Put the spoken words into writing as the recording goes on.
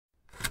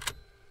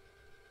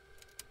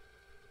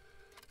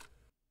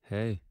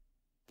Hey,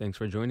 thanks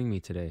for joining me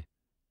today.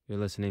 You're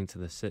listening to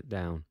The Sit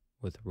Down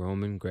with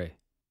Roman Gray.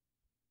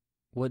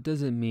 What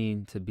does it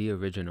mean to be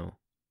original?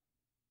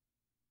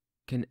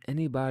 Can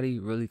anybody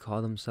really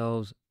call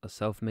themselves a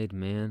self-made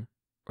man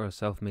or a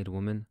self-made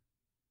woman?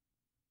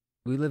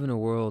 We live in a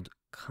world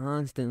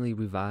constantly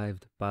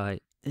revived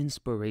by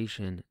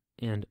inspiration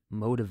and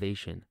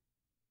motivation.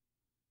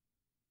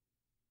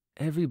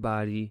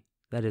 Everybody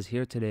that is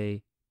here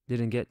today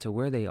didn't get to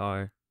where they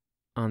are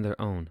on their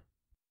own.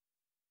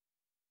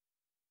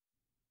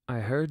 I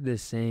heard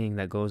this saying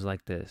that goes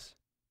like this: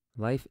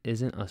 life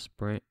isn't a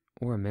sprint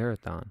or a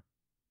marathon,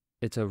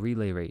 it's a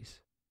relay race.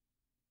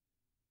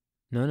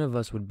 None of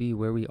us would be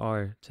where we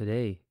are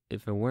today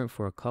if it weren't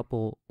for a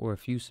couple or a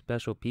few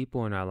special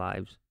people in our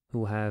lives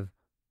who have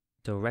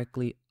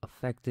directly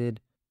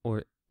affected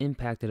or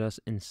impacted us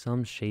in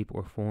some shape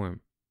or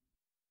form.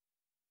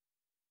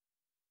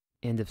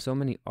 And if so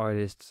many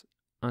artists,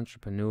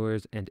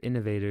 entrepreneurs, and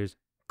innovators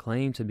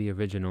claim to be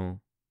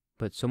original,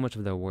 but so much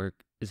of their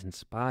work is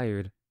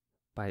inspired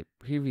by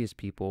previous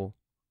people,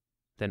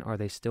 then are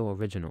they still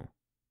original?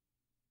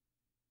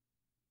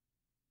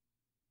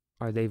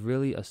 Are they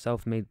really a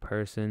self-made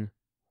person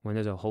when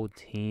there's a whole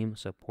team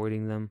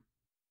supporting them?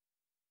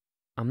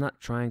 I'm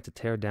not trying to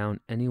tear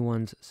down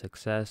anyone's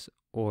success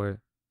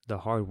or the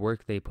hard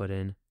work they put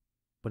in,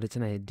 but it's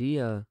an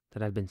idea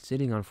that I've been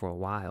sitting on for a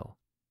while.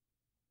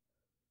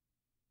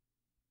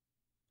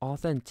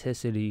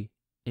 Authenticity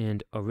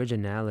and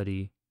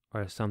originality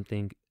are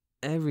something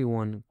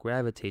everyone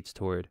gravitates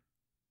toward.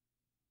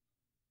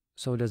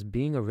 So does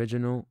being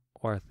original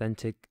or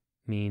authentic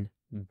mean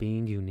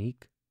being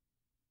unique?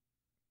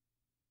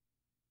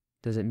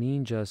 Does it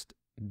mean just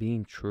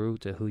being true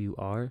to who you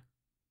are?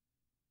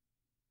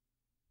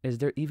 Is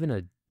there even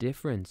a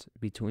difference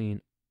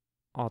between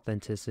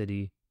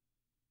authenticity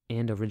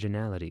and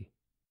originality?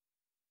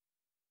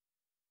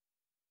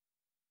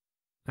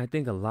 I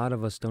think a lot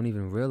of us don't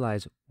even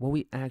realize what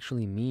we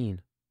actually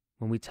mean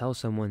when we tell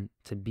someone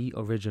to be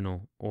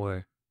original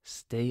or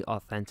stay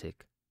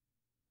authentic.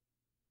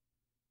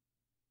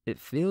 It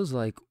feels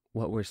like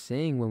what we're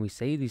saying when we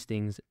say these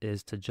things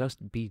is to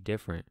just be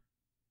different.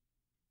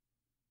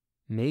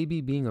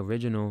 Maybe being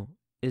original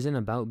isn't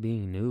about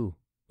being new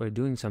or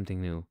doing something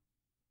new,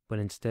 but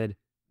instead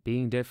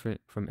being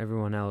different from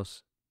everyone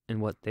else in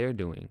what they're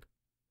doing.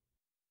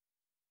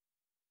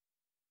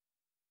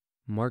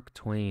 Mark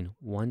Twain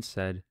once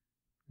said,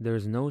 "There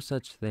is no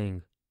such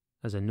thing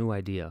as a new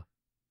idea.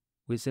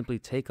 We simply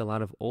take a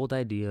lot of old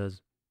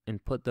ideas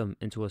and put them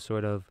into a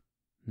sort of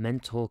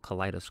mental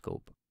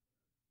kaleidoscope.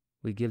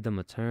 We give them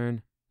a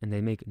turn and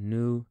they make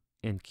new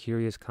and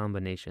curious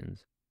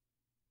combinations.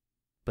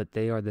 But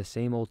they are the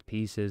same old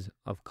pieces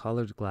of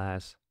colored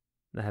glass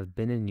that have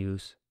been in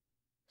use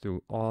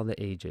through all the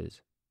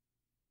ages."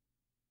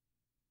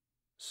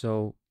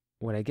 So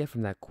what I get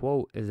from that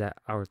quote is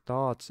that our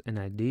thoughts and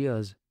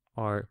ideas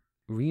are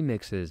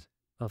remixes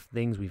of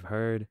things we've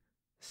heard,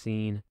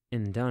 seen,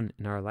 and done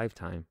in our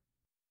lifetime.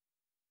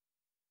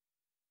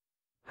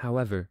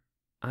 However,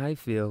 I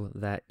feel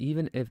that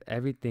even if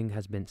everything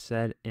has been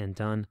said and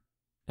done,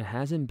 it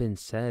hasn't been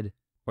said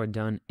or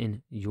done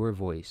in your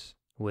voice,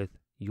 with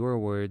your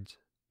words,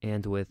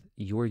 and with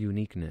your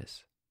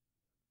uniqueness.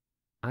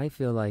 I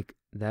feel like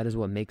that is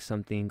what makes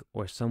something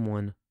or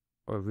someone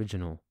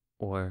original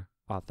or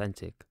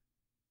authentic.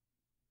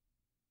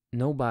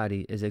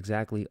 Nobody is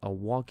exactly a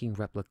walking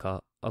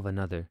replica of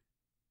another,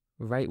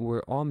 right?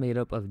 We're all made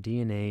up of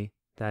DNA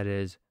that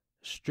is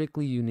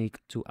strictly unique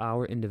to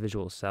our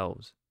individual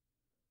selves.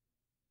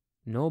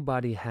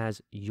 Nobody has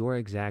your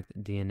exact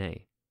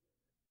DNA.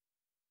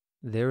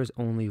 There is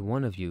only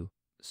one of you,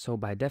 so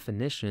by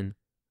definition,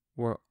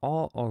 we're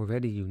all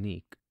already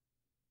unique.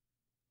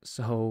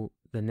 So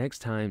the next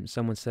time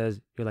someone says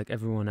you're like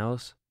everyone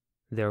else,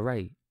 they're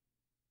right.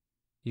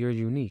 You're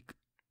unique,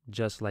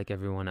 just like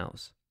everyone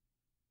else.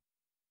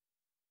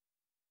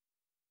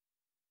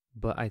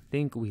 But I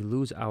think we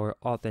lose our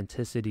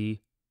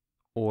authenticity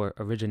or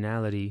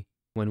originality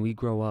when we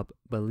grow up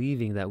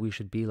believing that we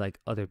should be like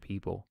other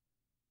people.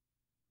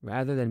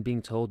 Rather than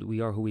being told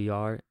we are who we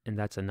are and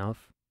that's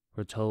enough,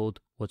 we're told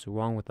what's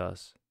wrong with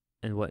us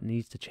and what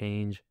needs to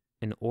change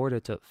in order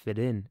to fit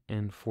in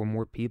and for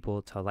more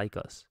people to like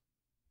us.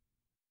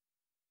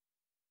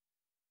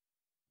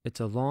 It's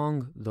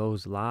along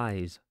those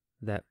lies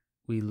that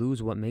we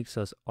lose what makes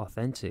us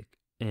authentic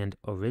and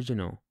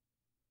original.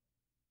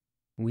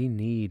 We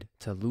need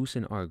to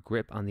loosen our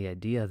grip on the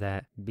idea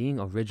that being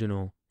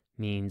original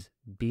means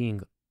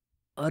being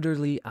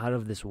utterly out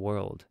of this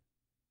world,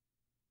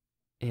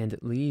 and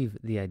leave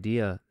the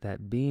idea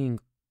that being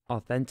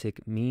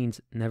authentic means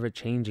never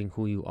changing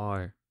who you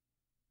are.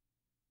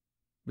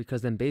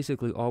 Because then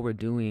basically all we're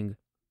doing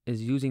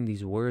is using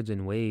these words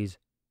in ways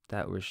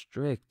that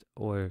restrict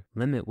or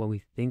limit what we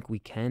think we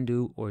can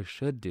do or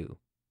should do.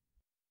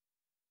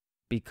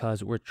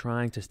 Because we're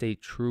trying to stay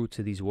true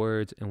to these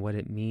words and what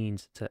it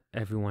means to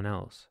everyone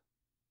else.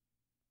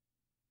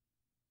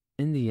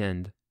 In the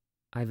end,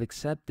 I've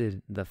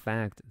accepted the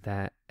fact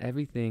that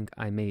everything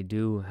I may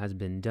do has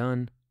been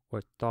done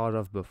or thought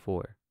of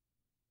before.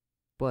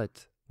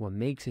 But what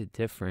makes it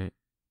different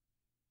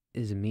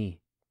is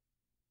me,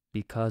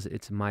 because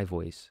it's my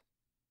voice,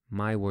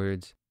 my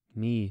words,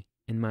 me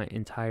in my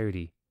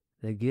entirety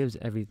that gives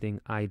everything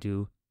I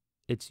do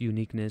its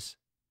uniqueness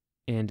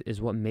and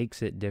is what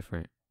makes it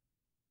different.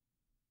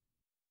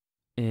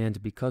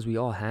 And because we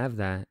all have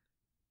that,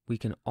 we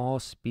can all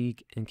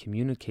speak and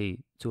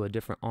communicate to a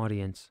different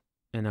audience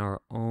in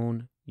our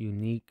own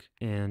unique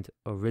and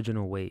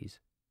original ways.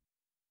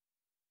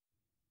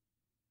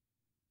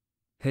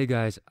 Hey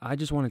guys, I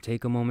just want to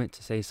take a moment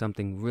to say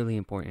something really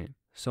important.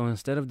 So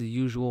instead of the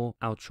usual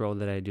outro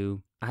that I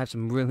do, I have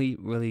some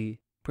really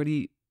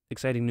pretty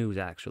exciting news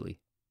actually.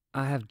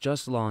 I have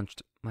just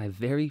launched my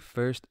very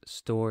first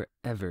store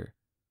ever.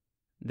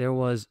 There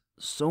was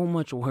so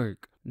much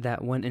work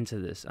that went into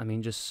this. I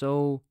mean, just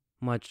so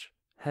much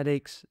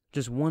headaches,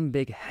 just one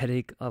big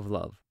headache of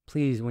love.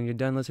 Please, when you're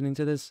done listening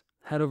to this,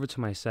 head over to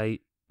my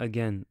site.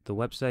 Again, the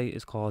website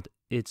is called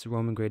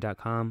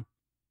itsromangray.com.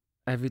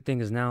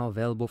 Everything is now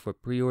available for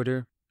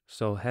pre-order,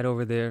 so head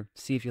over there,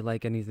 see if you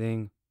like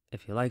anything.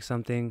 If you like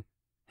something,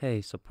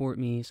 hey, support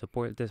me,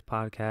 support this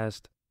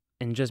podcast.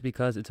 And just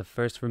because it's a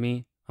first for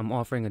me, I'm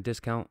offering a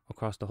discount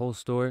across the whole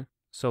store,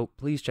 so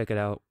please check it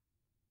out.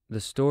 The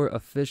store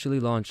officially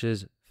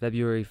launches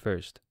February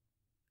 1st.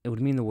 It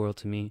would mean the world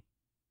to me.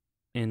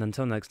 And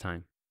until next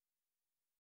time.